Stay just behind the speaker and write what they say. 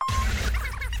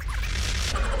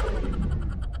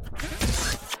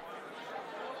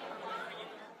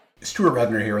Stuart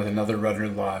here with another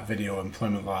Rudner Law video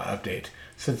employment law update.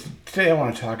 So today I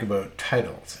want to talk about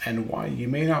titles and why you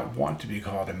may not want to be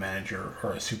called a manager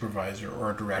or a supervisor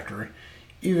or a director,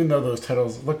 even though those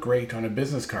titles look great on a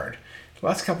business card. The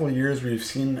last couple of years we've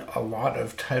seen a lot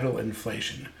of title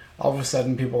inflation. All of a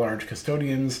sudden people aren't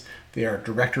custodians, they are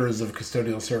directors of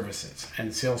custodial services,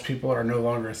 and salespeople are no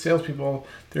longer salespeople,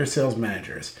 they're sales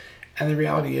managers. And the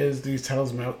reality is these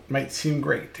titles might seem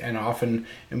great, and often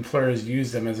employers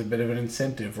use them as a bit of an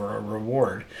incentive or a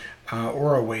reward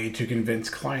or a way to convince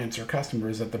clients or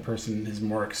customers that the person is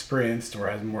more experienced or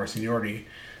has more seniority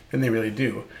than they really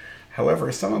do.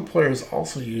 However, some employers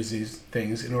also use these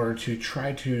things in order to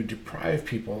try to deprive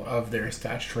people of their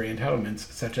statutory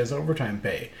entitlements, such as overtime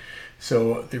pay.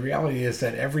 So the reality is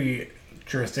that every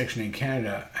jurisdiction in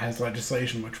Canada has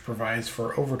legislation which provides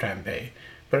for overtime pay,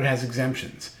 but it has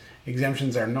exemptions.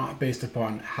 Exemptions are not based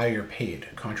upon how you're paid,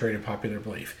 contrary to popular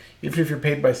belief. Even if you're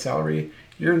paid by salary,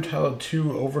 you're entitled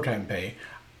to overtime pay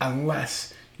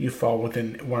unless you fall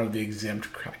within one of the exempt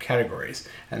categories.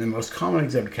 And the most common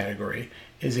exempt category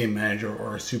is a manager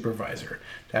or a supervisor.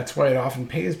 That's why it often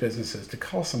pays businesses to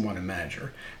call someone a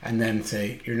manager and then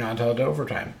say, you're not entitled to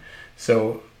overtime.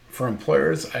 So for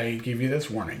employers, I give you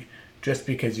this warning. Just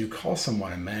because you call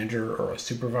someone a manager or a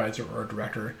supervisor or a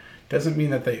director doesn't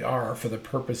mean that they are for the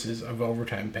purposes of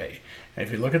overtime pay. And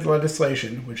if you look at the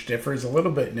legislation, which differs a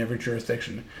little bit in every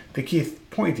jurisdiction, the key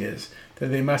point is that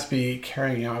they must be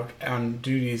carrying out on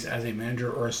duties as a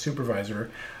manager or a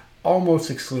supervisor almost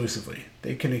exclusively.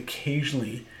 They can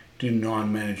occasionally do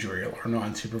non-managerial or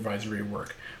non-supervisory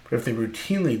work, but if they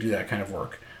routinely do that kind of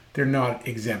work, they're not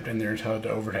exempt and they're entitled to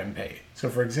overtime pay. So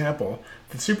for example,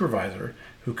 the supervisor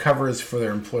who covers for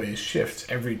their employees' shifts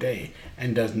every day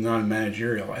and does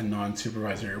non-managerial and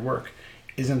non-supervisory work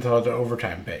is entitled to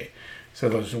overtime pay. So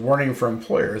there's a warning for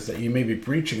employers that you may be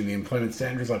breaching the employment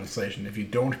standards legislation if you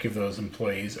don't give those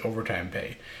employees overtime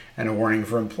pay. And a warning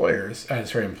for employees,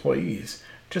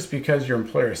 just because your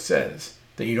employer says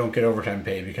that you don't get overtime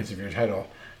pay because of your title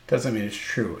doesn't mean it's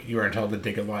true. You are entitled to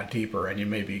dig a lot deeper and you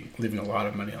may be leaving a lot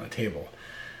of money on the table.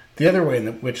 The other way in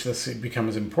which this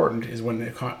becomes important is when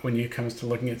it comes to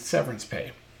looking at severance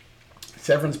pay.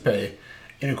 Severance pay,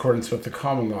 in accordance with the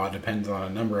common law, depends on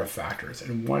a number of factors,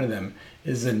 and one of them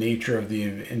is the nature of the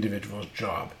individual's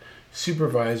job.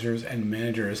 Supervisors and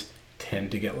managers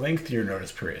tend to get lengthier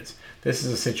notice periods. This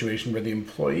is a situation where the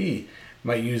employee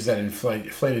might use that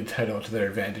inflated title to their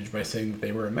advantage by saying that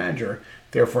they were a manager,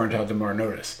 therefore entitled to more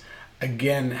notice.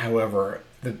 Again, however,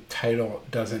 the title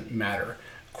doesn't matter.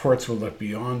 Courts will look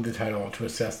beyond the title to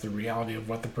assess the reality of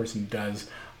what the person does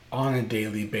on a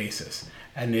daily basis.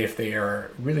 And if they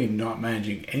are really not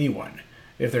managing anyone,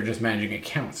 if they're just managing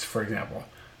accounts, for example,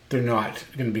 they're not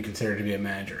going to be considered to be a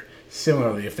manager.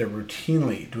 Similarly, if they're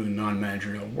routinely doing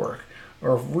non-managerial work,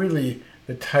 or if really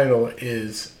the title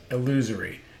is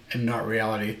illusory and not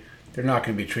reality, they're not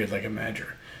going to be treated like a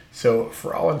manager. So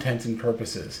for all intents and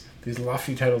purposes, these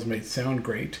lofty titles may sound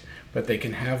great, but they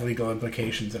can have legal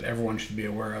implications that everyone should be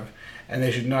aware of, and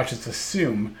they should not just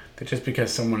assume that just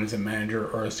because someone is a manager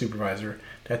or a supervisor,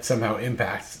 that somehow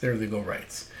impacts their legal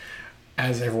rights.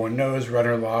 As everyone knows,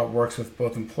 Rudner Law works with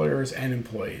both employers and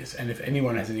employees, and if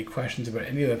anyone has any questions about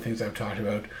any of the things I've talked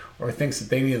about or thinks that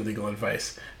they need legal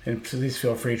advice, then please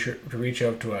feel free to reach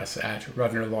out to us at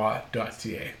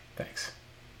rudnerlaw.ca. Thanks.